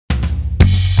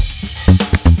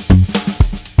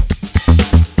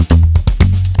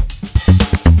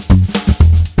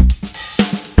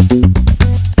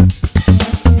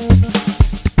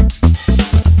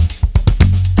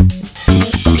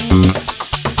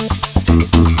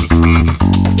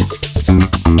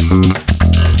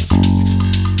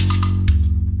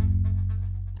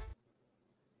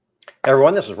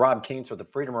everyone. This is Rob Keynes with the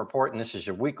Freedom Report, and this is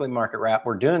your weekly market wrap.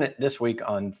 We're doing it this week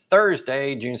on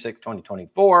Thursday, June 6,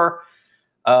 2024,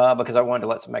 because I wanted to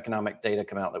let some economic data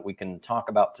come out that we can talk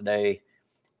about today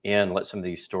and let some of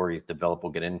these stories develop.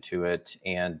 We'll get into it.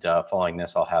 And following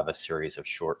this, I'll have a series of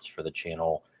shorts for the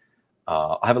channel.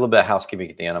 I'll have a little bit of housekeeping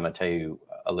at the end. I'm going to tell you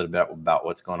a little bit about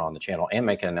what's going on in the channel and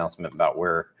make an announcement about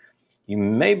where you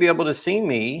may be able to see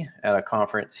me at a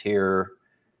conference here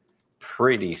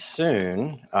pretty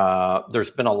soon.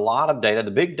 There's been a lot of data. The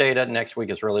big data next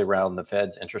week is really around the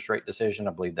Fed's interest rate decision.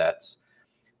 I believe that's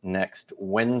next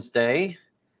Wednesday,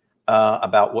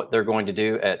 about what they're going to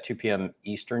do at 2 p.m.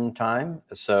 Eastern time.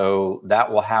 So that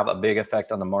will have a big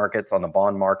effect on the markets, on the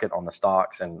bond market, on the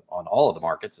stocks, and on all of the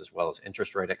markets, as well as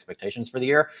interest rate expectations for the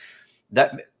year.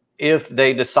 That if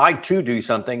they decide to do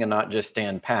something and not just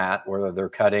stand pat, whether they're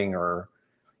cutting or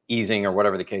easing or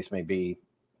whatever the case may be,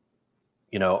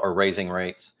 you know, or raising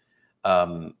rates,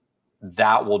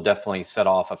 that will definitely set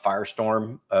off a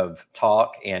firestorm of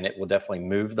talk, and it will definitely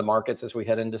move the markets as we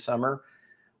head into summer.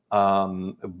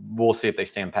 We'll see if they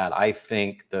stand pat. I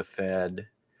think the Fed,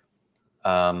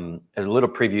 as a little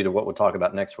preview to what we'll talk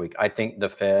about next week, I think the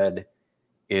Fed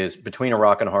is between a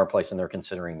rock and a hard place, and they're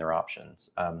considering their options.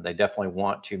 They definitely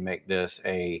want to make this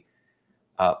a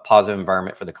positive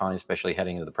environment for the economy, especially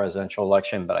heading into the presidential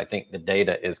election. But I think the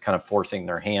data is kind of forcing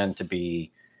their hand to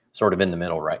be sort of in the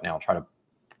middle right now, try to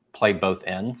play both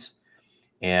ends.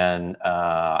 And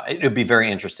it would be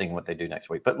very interesting what they do next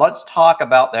week. But let's talk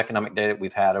about the economic data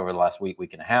we've had over the last week,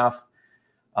 week and a half.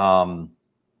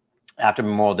 After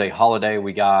Memorial Day holiday,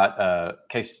 we got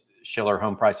Case-Shiller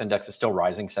Home Price Index is still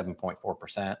rising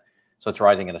 7.4%. So it's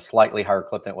rising at a slightly higher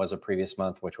clip than it was the previous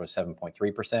month, which was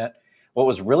 7.3%. What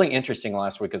was really interesting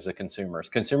last week is the consumers.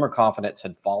 Consumer confidence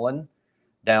had fallen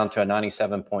down to a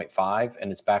 97.5,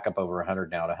 and it's back up over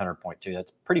 100 now to 100.2.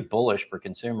 That's pretty bullish for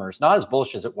consumers. Not as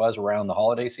bullish as it was around the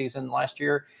holiday season last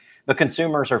year, but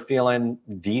consumers are feeling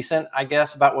decent, I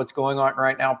guess, about what's going on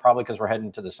right now, probably because we're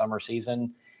heading to the summer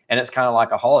season, and it's kind of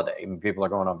like a holiday. I mean, people are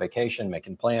going on vacation,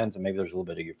 making plans, and maybe there's a little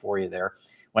bit of euphoria there.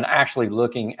 When actually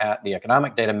looking at the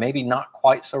economic data, maybe not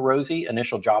quite so rosy.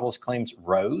 Initial jobless claims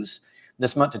rose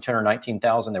this month to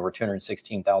 219,000. They were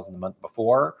 216,000 the month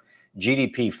before.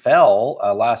 GDP fell.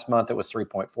 Last month it was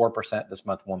 3.4%. This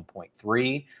month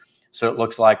 1.3%. So it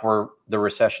looks like the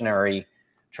recessionary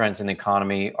trends in the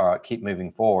economy keep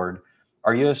moving forward.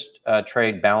 Our U.S.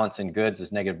 trade balance in goods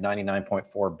is negative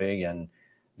 99.4 billion.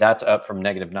 That's up from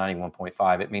negative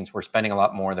 91.5. It means we're spending a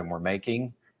lot more than we're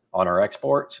making on our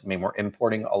exports. I mean, we're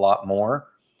importing a lot more.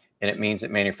 And it means that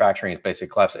manufacturing is basically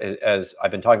collapsed. As I've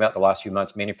been talking about the last few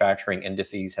months, manufacturing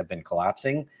indices have been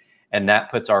collapsing, and that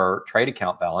puts our trade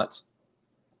account balance,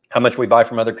 how much we buy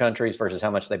from other countries versus how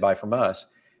much they buy from us,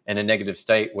 in a negative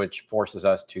state, which forces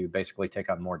us to basically take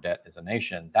on more debt as a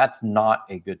nation. That's not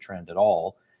a good trend at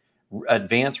all.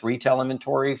 Advanced retail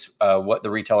inventories, what the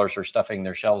retailers are stuffing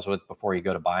their shelves with before you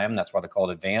go to buy them, that's why they're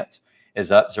called advance,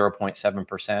 is up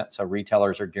 0.7%. So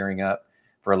retailers are gearing up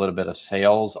for a little bit of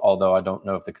sales, although I don't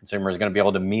know if the consumer is going to be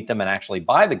able to meet them and actually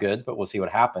buy the goods, but we'll see what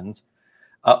happens.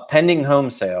 Pending home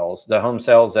sales, the home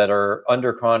sales that are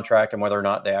under contract and whether or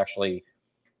not they actually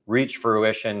reach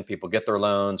fruition, people get their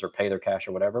loans or pay their cash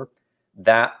or whatever,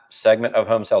 that segment of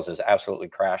home sales is absolutely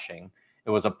crashing.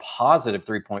 It was a positive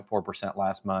 3.4%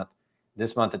 last month.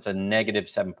 This month, it's a negative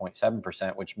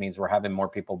 7.7%, which means we're having more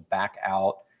people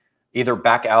either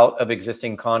back out of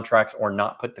existing contracts or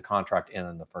not put the contract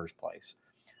in the first place.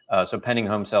 So pending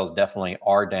home sales definitely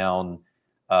are down.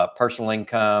 Personal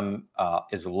income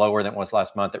is lower than it was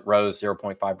last month. It rose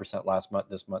 0.5% last month.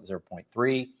 This month,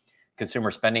 0.3%.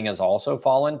 Consumer spending has also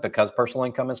fallen because personal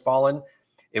income has fallen.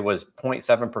 It was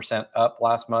 0.7% up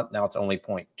last month. Now it's only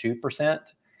 0.2%.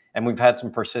 And we've had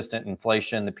some persistent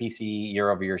inflation. The PCE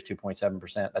year over year is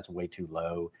 2.7%. That's way too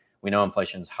low. We know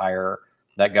inflation's higher.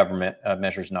 That government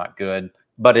measure is not good,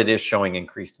 but it is showing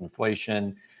increased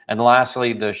inflation. And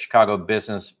lastly, the Chicago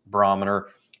Business Barometer,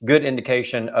 good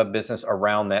indication of business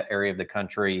around that area of the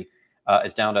country,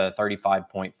 is down to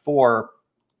 35.4.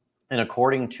 And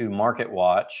according to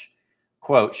MarketWatch,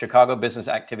 quote, Chicago Business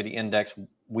Activity Index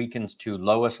weakens to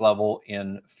lowest level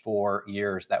in 4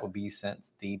 years. That would be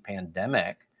since the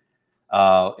pandemic.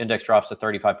 Index drops to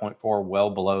 35.4, well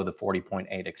below the 40.8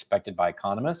 expected by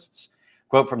economists.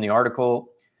 Quote from the article,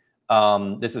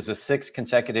 this is the 6th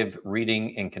consecutive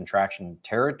reading in contraction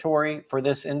territory for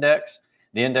this index.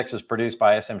 The index is produced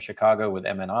by ISM Chicago with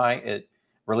MNI. It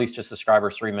released to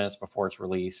subscribers 3 minutes before its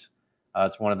release.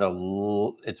 It's one of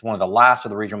the last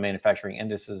of the regional manufacturing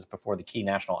indices before the key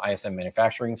national ISM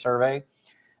manufacturing survey,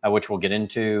 which we'll get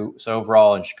into. So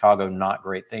overall in Chicago, not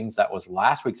great things. That was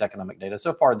last week's economic data.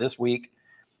 So far this week,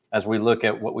 as we look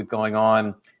at what we've going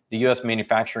on, the U.S.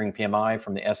 manufacturing PMI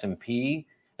from the S&P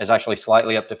is actually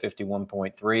slightly up to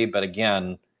 51.3, but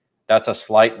again, that's a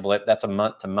slight blip. That's a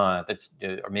month to month. It's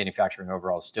manufacturing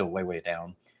overall is still way, way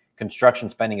down. Construction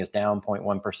spending is down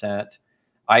 0.1%.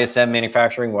 ISM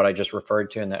manufacturing, what I just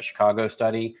referred to in that Chicago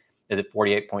study, is at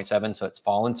 48.7, so it's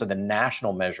fallen. So the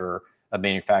national measure of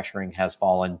manufacturing has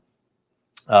fallen.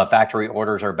 Factory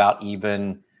orders are about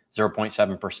even,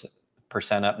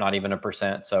 0.7% up, not even a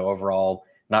percent. So overall,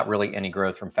 not really any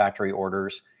growth from factory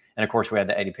orders. And of course, we had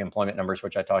the ADP employment numbers,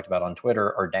 which I talked about on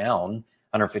Twitter, are down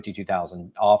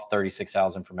 152,000, off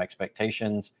 36,000 from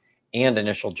expectations. And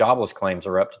initial jobless claims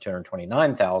are up to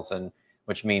 229,000,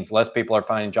 which means less people are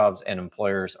finding jobs and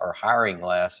employers are hiring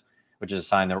less, which is a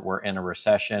sign that we're in a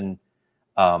recession.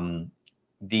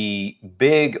 The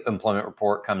big employment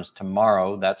report comes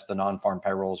tomorrow. That's the non-farm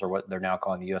payrolls, or what they're now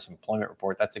calling the U.S. employment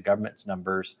report. That's the government's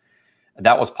numbers.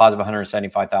 That was positive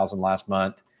 175,000 last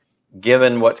month.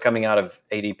 Given what's coming out of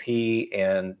ADP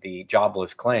and the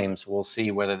jobless claims, we'll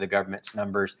see whether the government's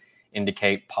numbers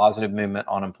indicate positive movement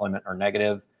on employment or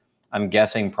negative. I'm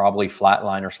guessing probably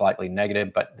flatline or slightly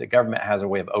negative, but the government has a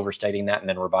way of overstating that and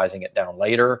then revising it down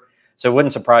later. So it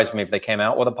wouldn't surprise me if they came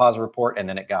out with a positive report and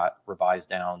then it got revised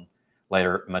down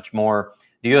later much more.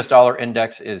 The US dollar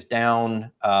index is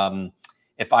down.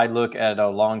 If I look at a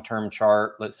long-term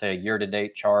chart, let's say a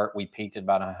year-to-date chart, we peaked at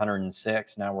about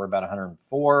 106. Now we're about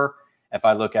 104. If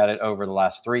I look at it over the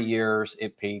last 3 years,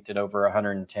 it peaked at over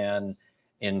 110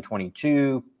 in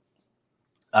 22.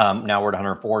 Now we're at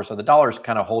 104. So the dollar's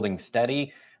kind of holding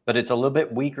steady, but it's a little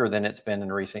bit weaker than it's been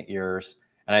in recent years.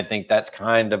 And I think that's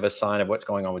kind of a sign of what's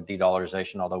going on with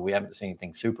de-dollarization, although we haven't seen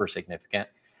anything super significant.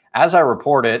 As I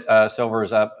reported, silver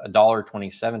is up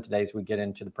 $1.27 today as we get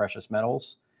into the precious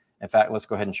metals. In fact, let's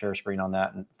go ahead and share a screen on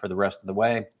that for the rest of the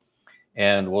way.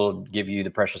 And we'll give you the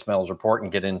precious metals report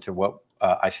and get into what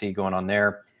I see going on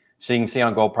there. So you can see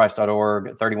on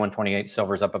goldprice.org, 31.28,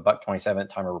 silver's up $1.27.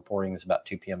 Time of reporting is about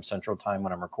 2 p.m. Central Time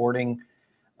when I'm recording.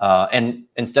 And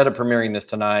instead of premiering this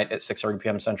tonight at 6:30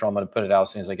 p.m. Central, I'm going to put it out as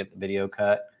soon as I get the video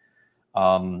cut.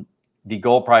 The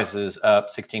gold price is up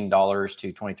 $16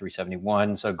 to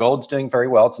 $23.71. So gold's doing very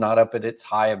well. It's not up at its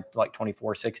high of like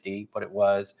 $24.60, but it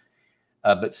was.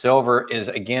 But silver is,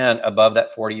 again, above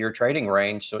that 40-year trading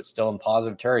range. So it's still in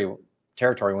positive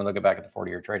territory when we look back at the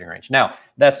 40-year trading range. Now,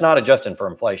 that's not adjusting for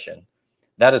inflation.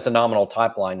 That is a nominal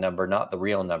top line number, not the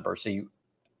real number. So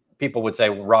people would say,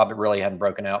 well, Rob, it really hadn't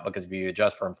broken out, because if you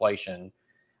adjust for inflation,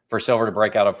 for silver to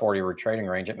break out a 40-year trading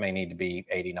range, it may need to be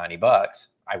 80, 90 bucks.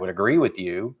 I would agree with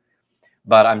you.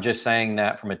 But I'm just saying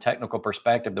that from a technical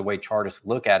perspective, the way chartists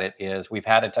look at it is we've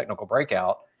had a technical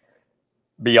breakout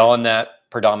beyond that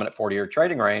predominant 40-year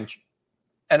trading range.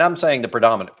 And I'm saying the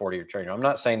predominant 40-year trading. I'm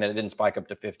not saying that it didn't spike up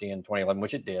to 50 in 2011,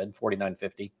 which it did,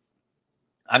 49.50.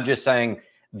 I'm just saying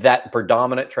that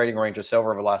predominant trading range of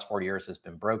silver over the last 40 years has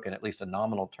been broken, at least in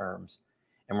nominal terms.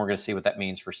 And we're going to see what that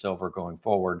means for silver going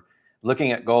forward.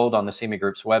 Looking at gold on the CME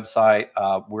Group's website,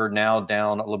 we're now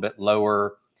down a little bit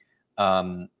lower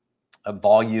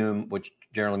volume, which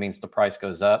generally means the price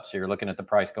goes up. So you're looking at the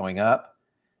price going up.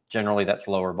 Generally, that's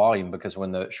lower volume, because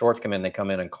when the shorts come in, they come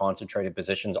in concentrated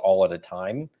positions all at a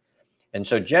time. And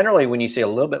so generally, when you see a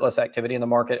little bit less activity in the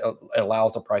market, it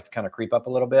allows the price to kind of creep up a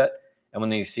little bit. And when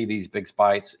you see these big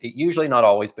spikes, it usually, not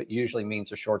always, but usually means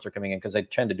the shorts are coming in, because they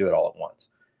tend to do it all at once.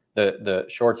 The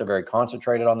shorts are very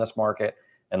concentrated on this market,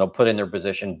 and they'll put in their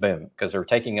position, boom, because they're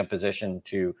taking a position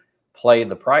to play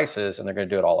the prices, and they're going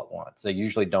to do it all at once. They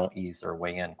usually don't ease their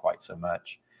way in quite so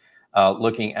much.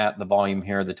 Looking at the volume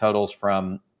here, the totals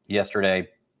from yesterday,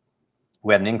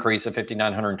 we had an increase of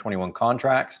 5,921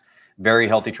 contracts, very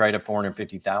healthy trade of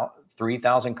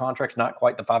 453,000 contracts, not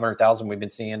quite the 500,000 we've been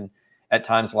seeing at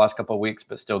times the last couple of weeks,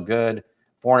 but still good.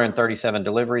 437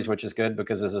 deliveries, which is good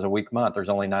because this is a weak month. There's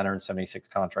only 976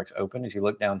 contracts open as you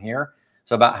look down here.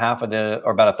 So about half of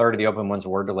or about a third of the open ones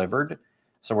were delivered.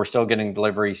 So we're still getting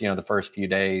deliveries, the first few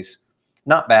days.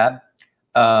 Not bad.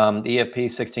 The EFP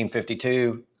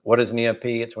 1652. What is an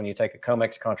EFP? It's when you take a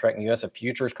COMEX contract in the U.S., a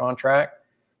futures contract.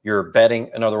 You're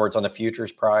betting, in other words, on the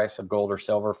futures price of gold or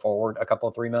silver forward a couple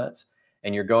of 3 months,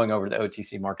 and you're going over to the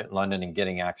OTC market in London and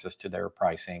getting access to their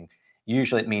pricing.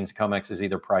 Usually it means COMEX is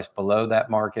either priced below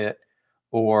that market,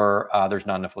 or there's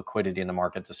not enough liquidity in the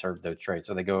market to serve those trades.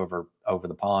 So they go over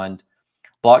the pond.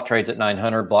 Block trades at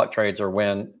 900. Block trades are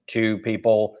when two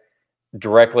people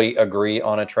directly agree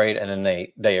on a trade, and then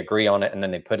they agree on it, and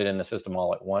then they put it in the system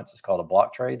all at once. It's called a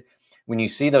block trade. When you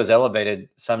see those elevated,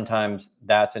 sometimes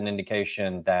that's an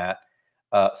indication that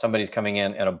somebody's coming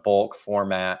in a bulk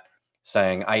format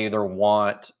saying, I either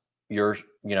want your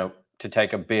to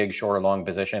take a big short or long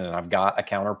position and I've got a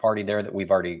counterparty there that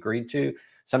we've already agreed to,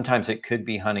 sometimes it could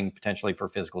be hunting potentially for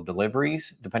physical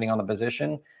deliveries, depending on the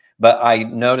position. But I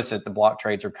notice that the block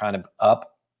trades are kind of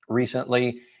up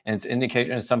recently, and it's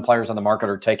indicating some players on the market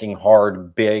are taking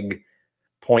hard, big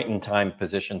point in time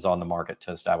positions on the market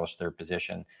to establish their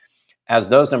position. As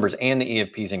those numbers and the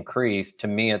EFPs increase, to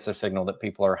me, it's a signal that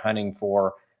people are hunting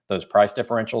for those price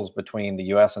differentials between the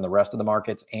US and the rest of the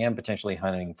markets, and potentially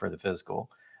hunting for the physical.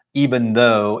 Even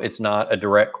though it's not a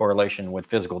direct correlation with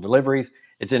physical deliveries,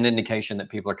 it's an indication that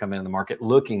people are coming in the market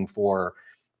looking for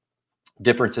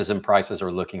differences in prices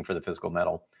or looking for the physical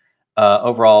metal.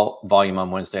 Overall volume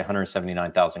on Wednesday,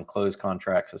 179,000 closed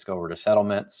contracts. Let's go over to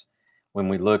settlements. When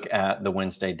we look at the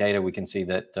Wednesday data, we can see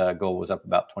that gold was up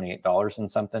about $28 and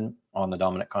something on the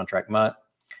dominant contract month,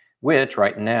 which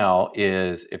right now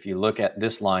is, if you look at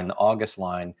this line, the August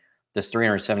line, this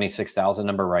 376,000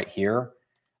 number right here,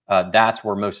 that's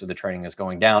where most of the trading is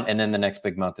going down. And then the next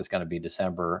big month is going to be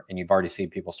December, and you've already seen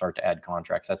people start to add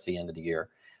contracts. That's the end of the year.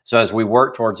 So as we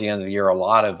work towards the end of the year, a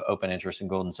lot of open interest in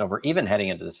gold and silver, even heading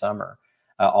into the summer.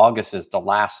 August is the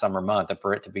last summer month, and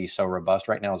for it to be so robust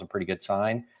right now is a pretty good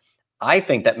sign. I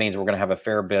think that means we're going to have a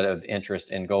fair bit of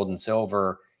interest in gold and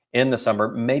silver in the summer,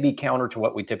 maybe counter to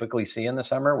what we typically see in the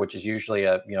summer, which is usually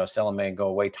a sell and may go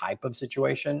away type of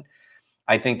situation.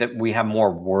 I think that we have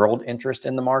more world interest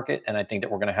in the market, and I think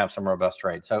that we're going to have some robust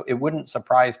trade. So it wouldn't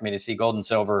surprise me to see gold and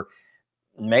silver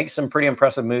make some pretty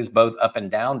impressive moves both up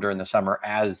and down during the summer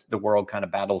as the world kind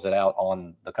of battles it out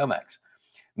on the COMEX.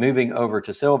 Moving over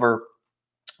to silver,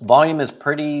 volume is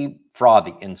pretty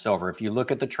frothy in silver. If you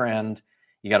look at the trend,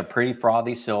 you got a pretty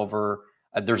frothy silver.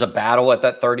 There's a battle at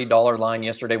that $30 line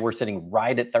yesterday. We're sitting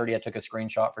right at 30. I took a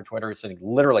screenshot for Twitter. It's sitting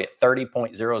literally at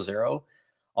 30.00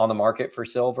 on the market for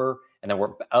silver. And then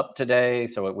we're up today.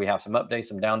 So we have some up days,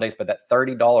 some down days, but that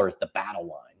 $30 is the battle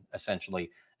line, essentially.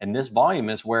 And this volume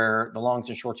is where the longs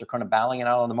and shorts are kind of battling it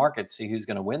out on the market to see who's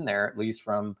going to win there, at least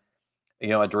from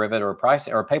a derivative or a price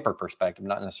or a paper perspective,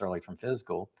 not necessarily from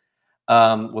physical.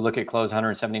 We'll look at close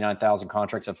 179,000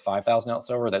 contracts of 5,000 ounce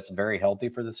silver. That's very healthy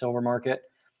for the silver market.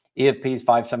 EFP's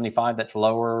 575. That's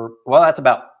lower. Well, that's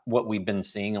about what we've been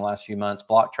seeing in the last few months.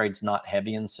 Block trade's not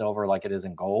heavy in silver like it is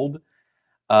in gold.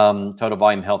 Total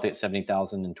volume healthy at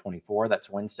 70,024. That's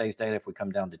Wednesday's data. If we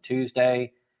come down to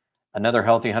Tuesday, another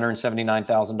healthy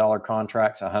 $179,000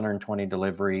 contracts, 120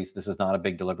 deliveries. This is not a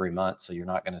big delivery month, so you're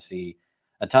not going to see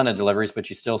a ton of deliveries, but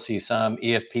you still see some.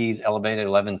 EFPs elevated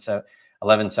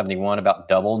 1171, about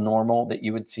double normal that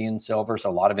you would see in silver. So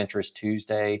a lot of interest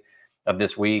Tuesday of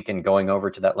this week and going over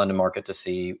to that London market to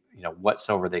see what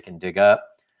silver they can dig up.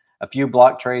 A few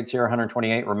block trades here,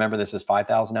 128. Remember, this is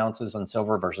 5,000 ounces on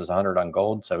silver versus 100 on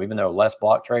gold. So even though less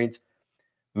block trades,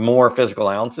 more physical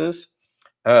ounces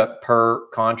per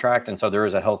contract. And so there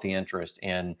is a healthy interest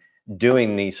in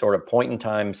doing these sort of point in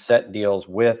time set deals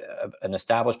with an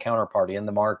established counterparty in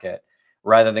the market,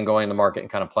 rather than going in the market and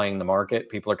kind of playing the market.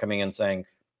 People are coming in saying,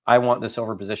 I want the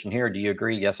silver position here. Do you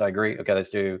agree? Yes, I agree. Okay,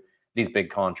 let's do these big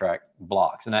contract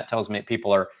blocks. And that tells me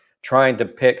people are trying to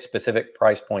pick specific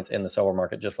price points in the silver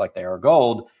market, just like they are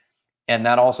gold. And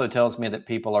that also tells me that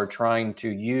people are trying to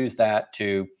use that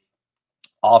to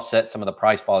offset some of the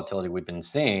price volatility we've been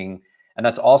seeing. And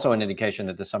that's also an indication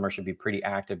that the summer should be pretty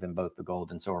active in both the gold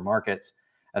and silver markets.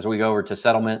 As we go over to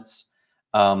settlements,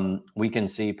 we can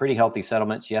see pretty healthy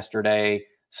settlements yesterday.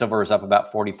 Silver is up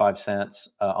about 45 cents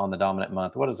on the dominant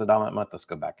month. What is the dominant month? Let's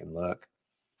go back and look.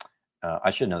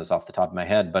 I should know this off the top of my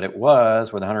head, but it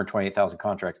was with 128,000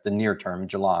 contracts, the near term,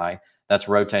 July. That's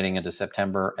rotating into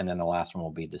September, and then the last one will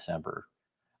be December.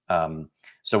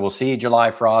 So we'll see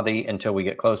July frothy until we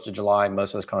get close to July. Most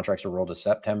of those contracts will roll to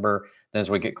September. Then as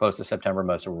we get close to September,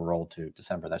 most of them will roll to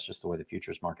December. That's just the way the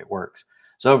futures market works.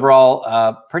 So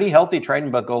overall, pretty healthy trade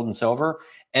in both gold and silver.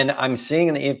 And I'm seeing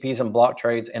in the EFPs and block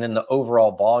trades and in the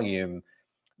overall volume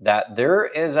that there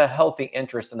is a healthy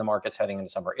interest in the markets heading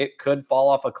into summer. It could fall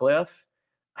off a cliff.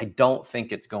 I don't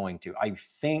think it's going to. I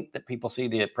think that people see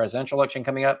the presidential election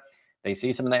coming up. They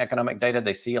see some of the economic data.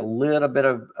 They see a little bit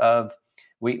of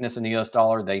weakness in the US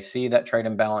dollar. They see that trade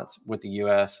imbalance with the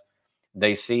US.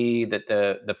 They see that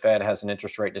the Fed has an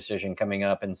interest rate decision coming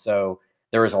up. And so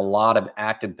there is a lot of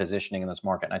active positioning in this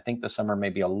market. And I think the summer may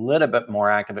be a little bit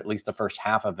more active, at least the first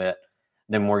half of it,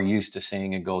 than we're used to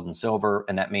seeing in gold and silver.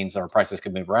 And that means our prices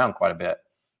could move around quite a bit.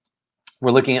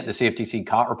 We're looking at the CFTC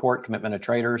COT report, Commitment of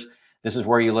Traders. This is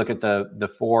where you look at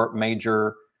the four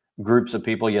major groups of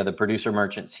people. You have the producer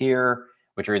merchants here,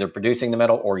 which are either producing the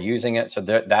metal or using it. So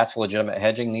that's legitimate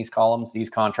hedging, these columns. These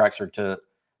contracts are to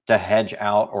hedge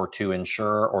out or to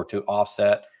ensure or to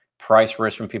offset price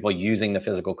risk from people using the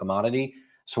physical commodity.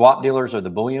 Swap dealers are the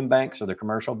bullion banks or the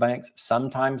commercial banks.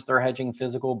 Sometimes they're hedging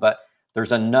physical, but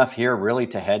there's enough here really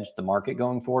to hedge the market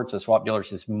going forward. So swap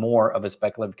dealers is more of a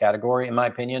speculative category, in my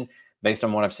opinion, based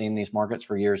on what I've seen in these markets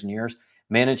for years and years.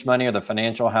 Managed money are the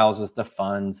financial houses, the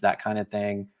funds, that kind of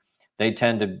thing. They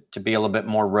tend to be a little bit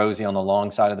more rosy on the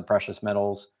long side of the precious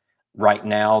metals right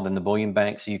now than the bullion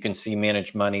banks. So you can see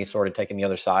managed money sort of taking the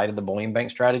other side of the bullion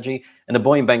bank strategy. And the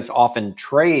bullion banks often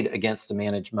trade against the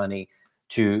managed money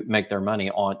to make their money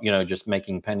on, just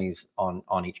making pennies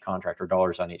on each contract or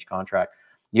dollars on each contract.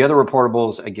 The other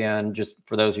reportables, again, just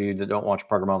for those of you that don't watch the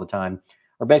program all the time,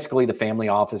 are basically the family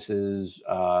offices,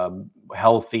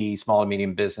 healthy small and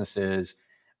medium businesses,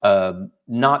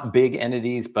 not big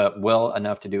entities, but well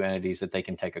enough to do entities that they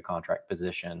can take a contract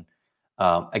position.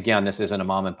 Again, this isn't a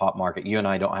mom and pop market. You and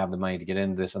I don't have the money to get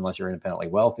into this unless you're independently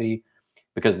wealthy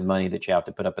because of the money that you have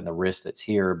to put up and the risk that's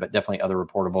here. But definitely other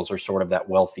reportables are sort of that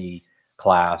wealthy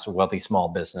class, wealthy small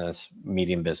business,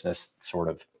 medium business sort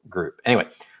of group. Anyway,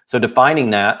 so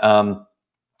defining that,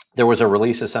 there was a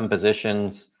release of some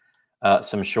positions,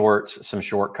 some shorts, some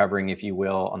short covering, if you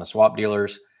will, on the swap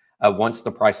dealers. Once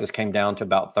the prices came down to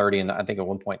about 30 and I think at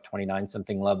 1.29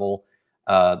 something level,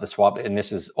 the swap, and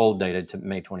this is old dated to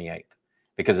May 28th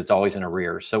because it's always in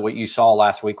arrears. So what you saw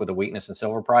last week with the weakness in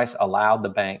silver price allowed the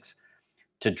banks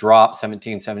to drop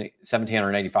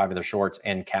 1,785 of their shorts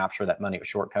and capture that money with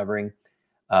short covering.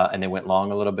 And they went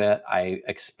long a little bit. I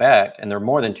expect, and they're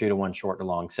more than 2-to-1 short to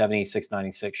long,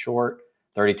 76.96 short,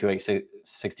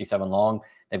 32.867 long.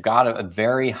 They've got a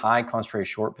very high concentrated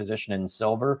short position in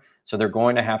silver. So they're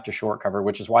going to have to short cover,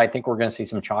 which is why I think we're going to see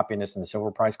some choppiness in the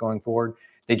silver price going forward.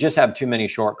 They just have too many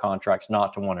short contracts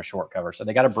not to want to short cover. So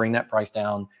they got to bring that price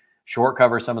down, short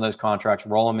cover some of those contracts,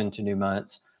 roll them into new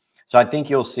months. So I think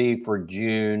you'll see for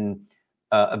June,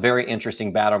 a very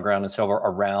interesting battleground in silver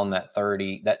around that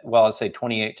 30, let's say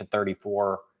 $28 to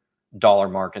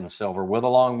 $34 mark in silver. Will the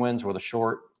long wins? Will the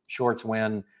shorts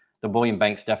win? The bullion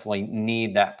banks definitely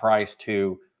need that price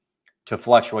to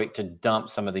fluctuate, to dump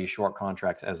some of these short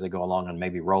contracts as they go along and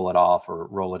maybe roll it off or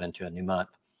roll it into a new month.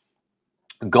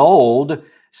 Gold,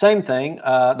 same thing.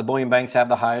 The bullion banks have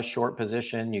the highest short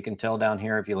position. You can tell down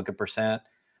here if you look at percent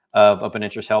of open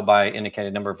interest held by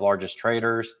indicated number of largest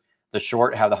traders. The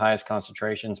short have the highest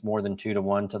concentrations, more than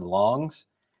 2-to-1 to the longs.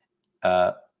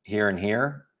 Here and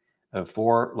here,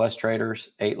 4 less traders,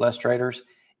 8 less traders.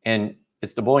 And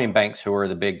it's the bullion banks who are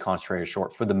the big concentrated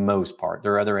short for the most part.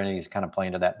 There are other entities kind of play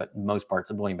into that, but most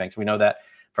parts of bullion banks. We know that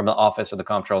from the Office of the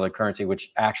Comptroller of the Currency,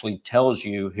 which actually tells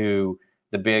you who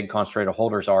the big concentrated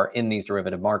holders are in these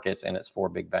derivative markets, and it's 4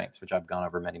 big banks, which I've gone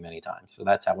over many, many times. So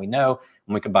that's how we know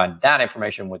when we combine that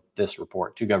information with this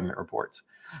report, 2 government reports.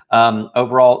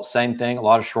 Overall, same thing, a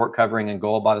lot of short covering in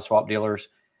gold by the swap dealers.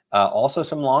 Also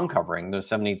some long covering. Those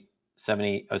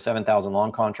 7,000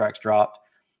 long contracts dropped,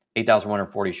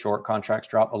 8,140 short contracts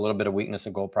dropped. A little bit of weakness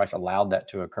in gold price allowed that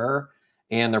to occur.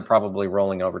 And they're probably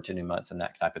rolling over to new months and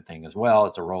that type of thing as well.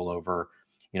 It's a rollover,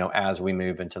 as we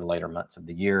move into the later months of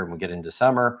the year and we get into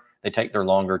summer, they take their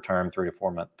longer term 3 to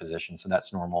 4 month position. So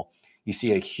that's normal. You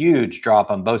see a huge drop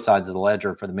on both sides of the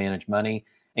ledger for the managed money.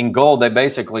 In gold, they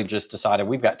basically just decided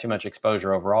we've got too much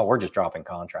exposure overall. We're just dropping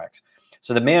contracts.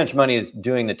 So the managed money is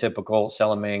doing the typical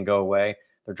sell in May and go away.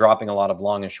 They're dropping a lot of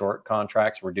long and short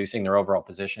contracts, reducing their overall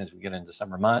position as we get into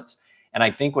summer months. And I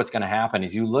think what's going to happen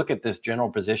is you look at this general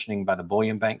positioning by the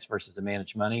bullion banks versus the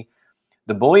managed money.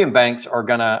 The bullion banks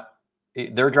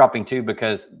they're dropping too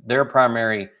because their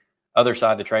primary other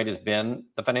side of the trade has been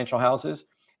the financial houses.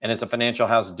 And as the financial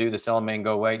houses do the sell in May and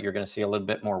go away, you're going to see a little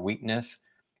bit more weakness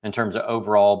in terms of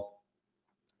overall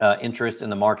interest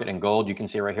in the market in gold. You can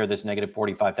see right here, this negative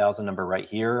 45,000 number right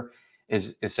here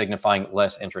is signifying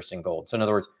less interest in gold. So in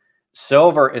other words,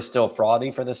 silver is still frothy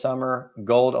for the summer,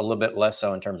 gold a little bit less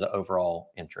so in terms of overall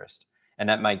interest. And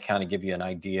that might kind of give you an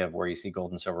idea of where you see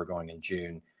gold and silver going in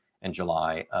June and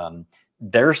July.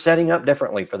 They're setting up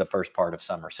differently for the first part of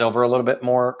summer. Silver a little bit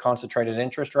more concentrated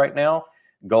interest right now,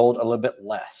 gold a little bit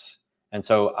less. And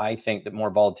so I think that more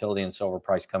volatility in silver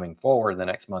price coming forward the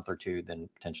next month or two than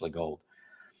potentially gold.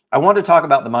 I want to talk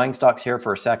about the mining stocks here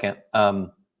for a second.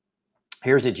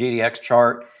 Here's a GDX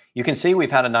chart. You can see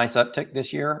we've had a nice uptick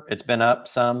this year. It's been up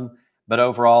some, but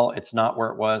overall, it's not where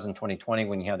it was in 2020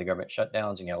 when you had the government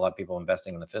shutdowns and you had a lot of people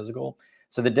investing in the physical.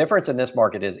 So the difference in this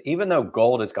market is even though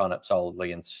gold has gone up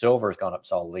solidly and silver has gone up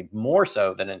solidly, more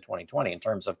so than in 2020 in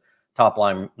terms of top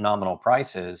line nominal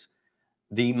prices,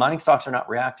 the mining stocks are not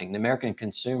reacting. The American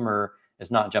consumer is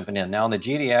not jumping in. Now in the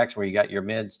GDX, where you got your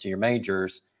mids to your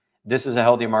majors, this is a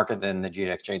healthier market than the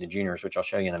GDXJ, the juniors, which I'll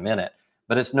show you in a minute.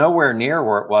 But it's nowhere near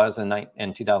where it was in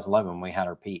 2011 when we had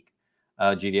our peak.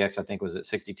 GDX, I think, was at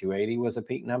 62.80 was a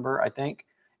peak number, I think.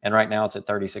 And right now it's at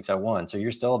 36.01. So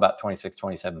you're still about 26,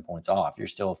 27 points off. You're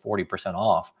still 40%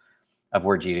 off of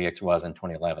where GDX was in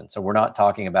 2011. So we're not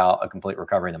talking about a complete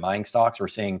recovery in the mining stocks. We're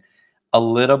seeing a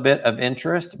little bit of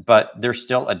interest, but there's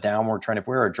still a downward trend. If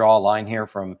we were to draw a line here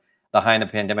from the high in the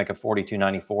pandemic of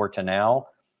 42.94 to now,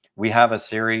 we have a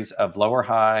series of lower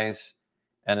highs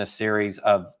and a series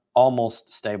of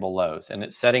almost stable lows. And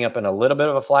it's setting up in a little bit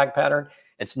of a flag pattern.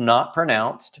 It's not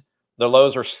pronounced. The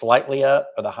lows are slightly up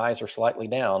or the highs are slightly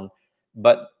down,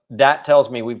 but that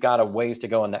tells me we've got a ways to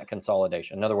go in that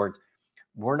consolidation. In other words,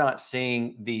 we're not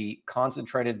seeing the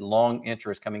concentrated long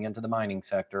interest coming into the mining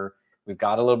sector. We've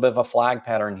got a little bit of a flag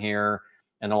pattern here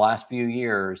in the last few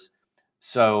years.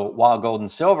 So while gold and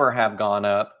silver have gone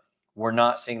up, we're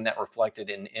not seeing that reflected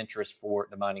in interest for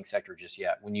the mining sector just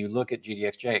yet. When you look at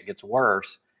GDXJ, it gets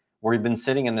worse. We've been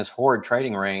sitting in this horrid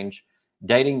trading range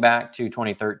dating back to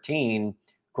 2013.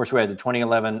 Of course, we had the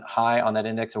 2011 high on that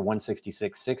index of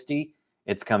 166.60.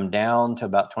 It's come down to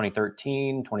about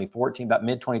 2013, 2014, about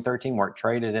mid-2013, where it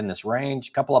traded in this range.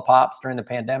 A couple of pops during the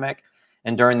pandemic.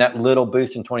 And during that little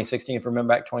boost in 2016, if you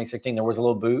remember back 2016, there was a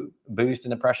little boost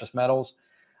in the precious metals.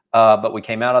 But we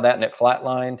came out of that and it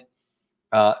flatlined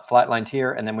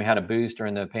here. And then we had a boost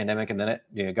during the pandemic and then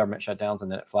government shutdowns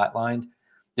and then it flatlined.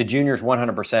 The juniors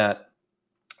 100%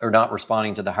 are not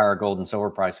responding to the higher gold and silver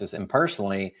prices. And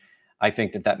personally, I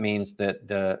think that means that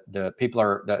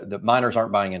the miners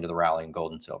aren't buying into the rally in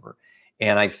gold and silver.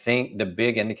 And I think the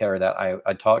big indicator that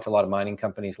I talked to a lot of mining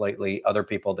companies lately, other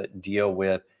people that deal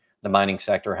with the mining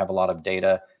sector have a lot of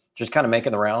data, just kind of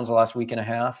making the rounds the last week and a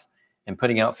half and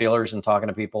putting out feelers and talking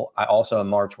to people. I also in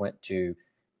March went to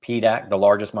PDAC, the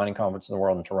largest mining conference in the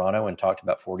world in Toronto, and talked to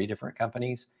about 40 different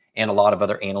companies and a lot of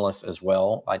other analysts as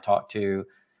well. I talked to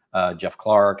Jeff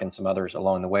Clark and some others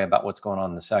along the way about what's going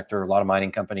on in the sector, a lot of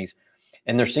mining companies.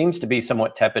 And there seems to be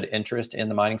somewhat tepid interest in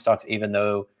the mining stocks, even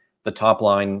though the top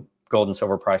line gold and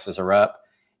silver prices are up.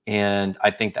 And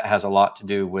I think that has a lot to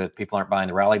do with people aren't buying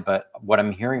the rally. But what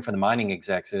I'm hearing from the mining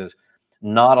execs is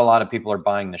not a lot of people are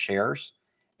buying the shares.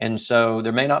 And so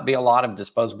there may not be a lot of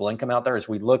disposable income out there as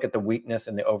we look at the weakness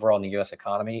in the overall in the US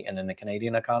economy and in the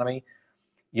Canadian economy.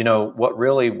 You know, what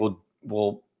really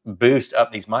will boost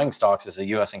up these mining stocks is the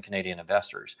US and Canadian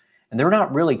investors. And they're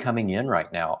not really coming in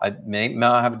right now. I may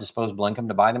not have a disposable income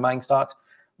to buy the mining stocks.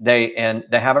 They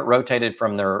haven't rotated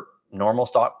from their normal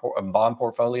stock bond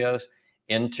portfolios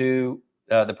into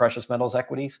the precious metals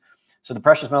equities. So the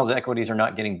precious metals equities are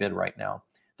not getting bid right now.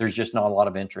 There's just not a lot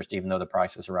of interest, even though the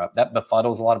prices are up. That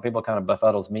befuddles a lot of people, kind of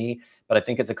befuddles me. But I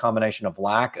think it's a combination of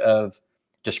lack of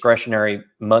discretionary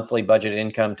monthly budget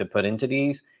income to put into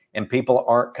these, and people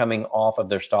aren't coming off of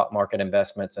their stock market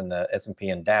investments in the S&P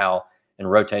and Dow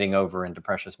and rotating over into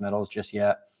precious metals just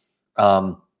yet.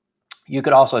 You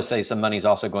could also say some money's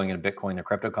also going into Bitcoin, the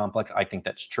crypto complex. I think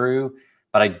that's true,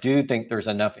 but I do think there's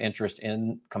enough interest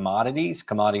in commodities.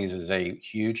 Commodities is a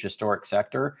huge historic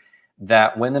sector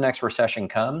that when the next recession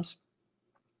comes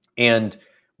and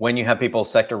when you have people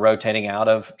sector rotating out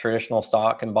of traditional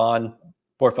stock and bond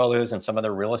portfolios and some of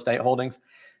their real estate holdings,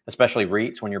 especially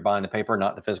REITs, when you're buying the paper,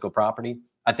 not the physical property,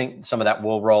 I think some of that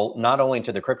will roll not only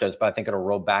into the cryptos, but I think it'll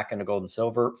roll back into gold and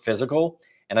silver physical.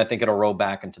 And I think it'll roll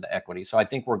back into the equity. So I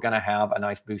think we're going to have a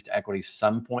nice boost to equities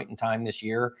some point in time this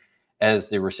year as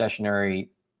the recessionary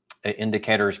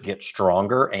indicators get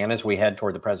stronger and as we head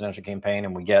toward the presidential campaign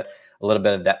and we get a little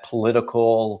bit of that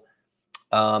political,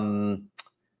 what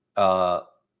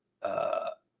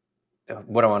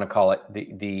do I want to call it?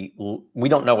 We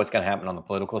don't know what's going to happen on the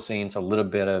political scene. So a little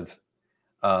bit of,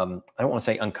 I don't want to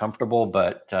say uncomfortable,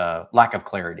 but lack of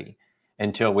clarity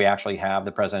until we actually have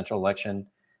the presidential election.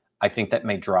 I think that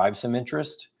may drive some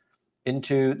interest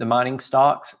into the mining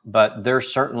stocks, but they're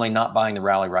certainly not buying the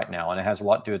rally right now. And it has a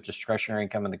lot to do with discretionary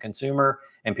income in the consumer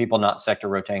and people not sector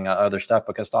rotating out other stuff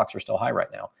because stocks are still high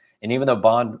right now. And even though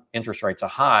bond interest rates are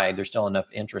high, there's still enough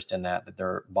interest in that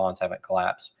their bonds haven't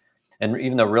collapsed. And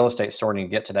even though real estate is starting to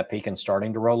get to that peak and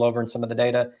starting to roll over in some of the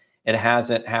data, it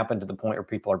hasn't happened to the point where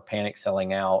people are panic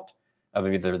selling out of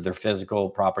either their physical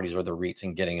properties or their REITs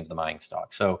and getting into the mining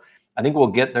stock. So I think we'll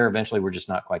get there eventually. We're just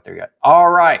not quite there yet. All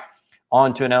right,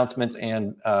 on to announcements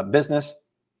and business.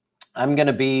 I'm going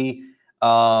to be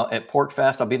at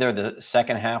PortFest. I'll be there the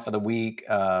second half of the week,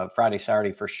 Friday,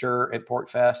 Saturday for sure at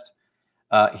PortFest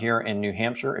here in New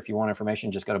Hampshire. If you want information,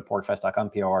 just go to portfest.com,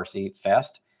 P-O-R-C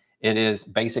Fest. It is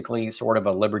basically sort of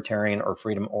a libertarian or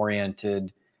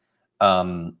freedom-oriented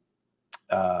conference.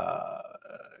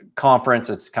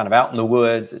 It's kind of out in the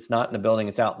woods. It's not in the building.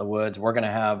 It's out in the woods.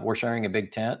 We're sharing a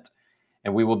big tent.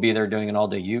 and we will be there doing an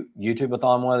all-day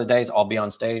YouTube-a-thon one of the days. I'll be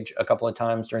on stage a couple of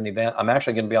times during the event. I'm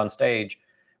actually going to be on stage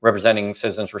representing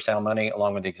Citizens for Sound Money,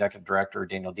 along with the executive director,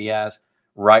 Daniel Diaz,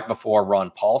 right before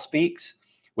Ron Paul speaks,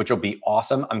 which will be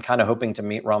awesome. I'm kind of hoping to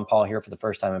meet Ron Paul here for the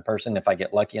first time in person if I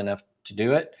get lucky enough to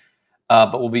do it.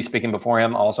 But we'll be speaking before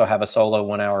him. I'll also have a solo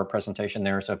 1-hour presentation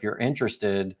there. So if you're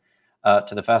interested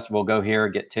to the festival, go here,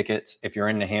 get tickets. If you're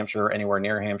in New Hampshire or anywhere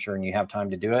near Hampshire and you have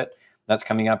time to do it, that's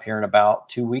coming up here in about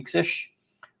 2 weeks-ish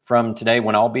from today,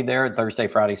 when I'll be there, Thursday,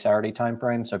 Friday, Saturday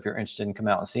timeframe. So if you're interested in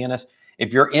coming out and seeing us,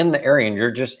 if you're in the area and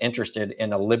you're just interested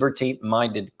in a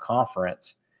liberty-minded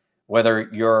conference, whether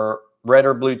you're red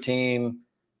or blue team,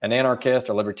 an anarchist,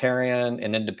 a libertarian,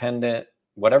 an independent,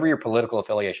 whatever your political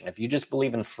affiliation, if you just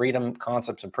believe in freedom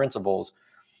concepts and principles,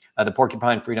 the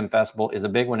Porcupine Freedom Festival is a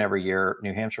big one every year.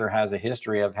 New Hampshire has a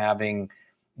history of having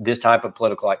this type of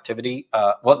political activity.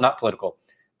 Well, not political,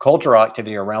 cultural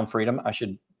activity around freedom, I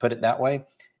should put it that way.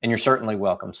 And you're certainly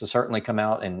welcome. So certainly come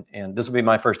out, and this will be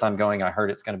my first time going. I heard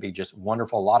it's going to be just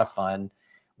wonderful, a lot of fun.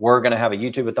 We're going to have a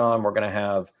YouTube-a-thon. We're going to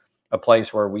have a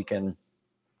place where we can,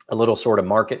 a little sort of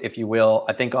market, if you will.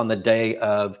 I think on the day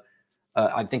of,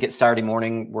 I think it's Saturday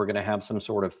morning, we're going to have some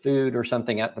sort of food or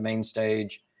something at the main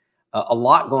stage. A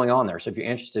lot going on there. So if you're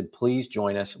interested, please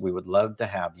join us. We would love to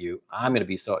have you. I'm going to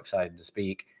be so excited to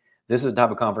speak. This is the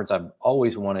type of conference I've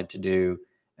always wanted to do,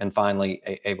 and finally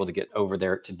able to get over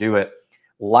there to do it.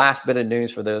 Last bit of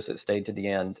news for those that stayed to the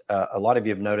end. A lot of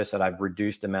you have noticed that I've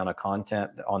reduced the amount of content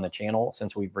on the channel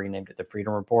since we've renamed it the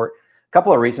Freedom Report. A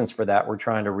couple of reasons for that. We're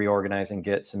trying to reorganize and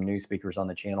get some new speakers on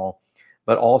the channel.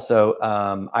 But also,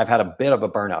 I've had a bit of a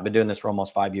burnout. I've been doing this for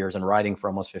almost 5 years and writing for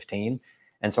almost 15.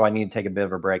 And so I need to take a bit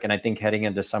of a break. And I think heading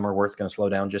into summer where it's going to slow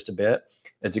down just a bit,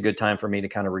 it's a good time for me to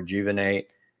kind of rejuvenate,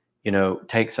 you know,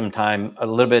 take some time, a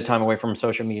little bit of time away from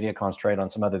social media, concentrate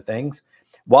on some other things,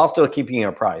 while still keeping you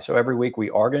apprised. So every week we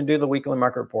are going to do the weekly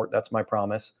market report. That's my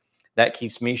promise. That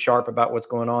keeps me sharp about what's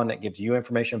going on. That gives you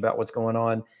information about what's going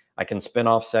on. I can spin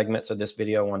off segments of this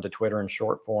video onto Twitter in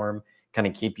short form, kind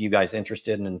of keep you guys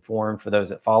interested and informed for those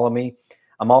that follow me.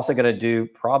 I'm also going to do,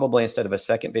 probably instead of a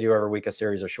second video every week, a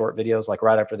series of short videos. Like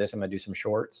right after this, I'm going to do some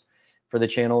shorts for the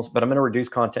channels, but I'm going to reduce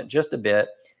content just a bit,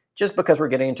 just because we're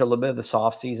getting into a little bit of the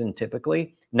soft season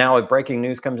typically. Now, if breaking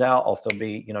news comes out, I'll still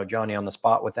be, you know, Johnny on the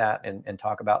spot with that and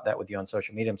talk about that with you on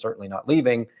social media. I'm certainly not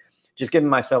leaving, just giving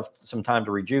myself some time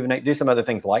to rejuvenate, do some other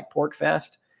things like Pork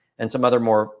Fest and some other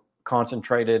more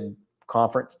concentrated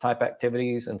conference type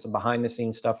activities and some behind the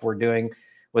scenes stuff we're doing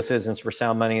with Citizens for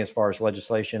Sound Money as far as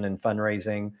legislation and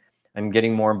fundraising. I'm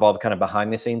getting more involved kind of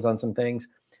behind the scenes on some things.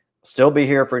 Still be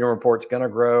here. Freedom Report's going to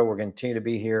grow. We're going to continue to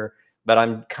be here. But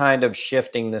I'm kind of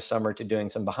shifting this summer to doing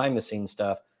some behind the scenes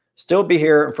stuff. Still be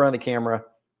here in front of the camera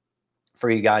for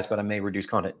you guys, but I may reduce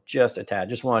content just a tad.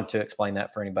 Just wanted to explain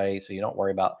that for anybody so you don't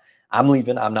worry about, I'm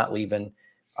leaving, I'm not leaving.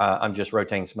 I'm just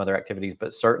rotating some other activities,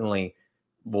 but certainly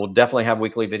we'll definitely have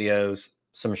weekly videos,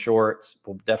 some shorts.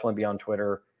 We'll definitely be on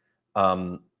Twitter.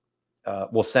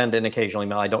 We'll send an occasional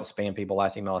email. I don't spam people.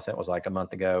 Last email I sent was like a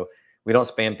month ago. We don't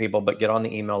spam people, but get on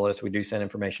the email list. We do send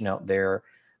information out there.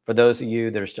 For those of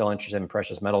you that are still interested in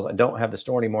precious metals, I don't have the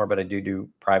store anymore, but I do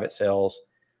private sales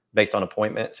based on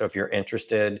appointment. So if you're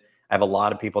interested, I have a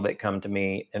lot of people that come to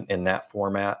me in that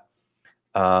format.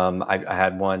 I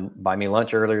had one buy me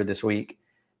lunch earlier this week,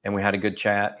 and we had a good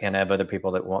chat, and I have other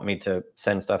people that want me to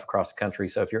send stuff across the country.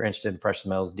 So if you're interested in precious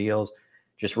metals deals,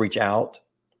 just reach out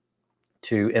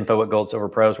to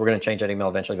info@goldsilverpros. We're going to change that email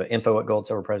eventually, but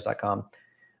info@goldsilverpros.com.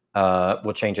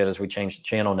 We'll change it as we change the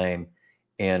channel name,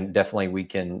 and definitely we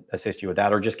can assist you with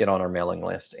that, or just get on our mailing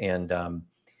list, and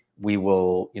we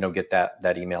will, you know, get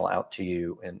that email out to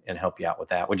you and help you out with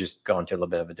that. We'll just go into a little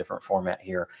bit of a different format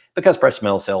here because precious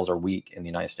metal sales are weak in the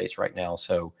United States right now.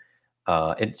 So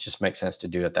it just makes sense to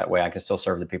do it that way. I can still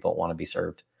serve the people that want to be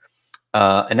served.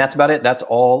 And that's about it. That's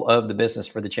all of the business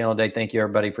for the channel today. Thank you,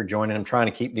 everybody, for joining. I'm trying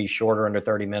to keep these shorter, under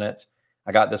 30 minutes.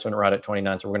 I got this one right at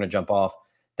 29, so we're going to jump off.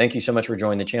 Thank you so much for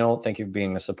joining the channel. Thank you for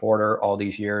being a supporter all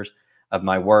these years of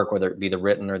my work, whether it be the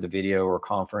written or the video or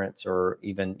conference or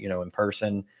even, you know, in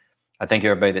person. I thank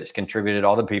everybody that's contributed,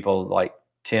 all the people like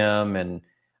Tim and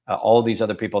all these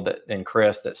other people that, and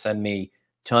Chris, that send me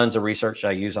tons of research that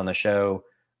I use on the show.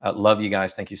 Love you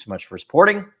guys. Thank you so much for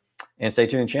supporting. And stay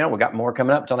tuned to the channel. We got more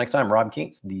coming up. Until next time, Rob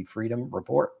Keats, The Freedom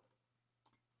Report.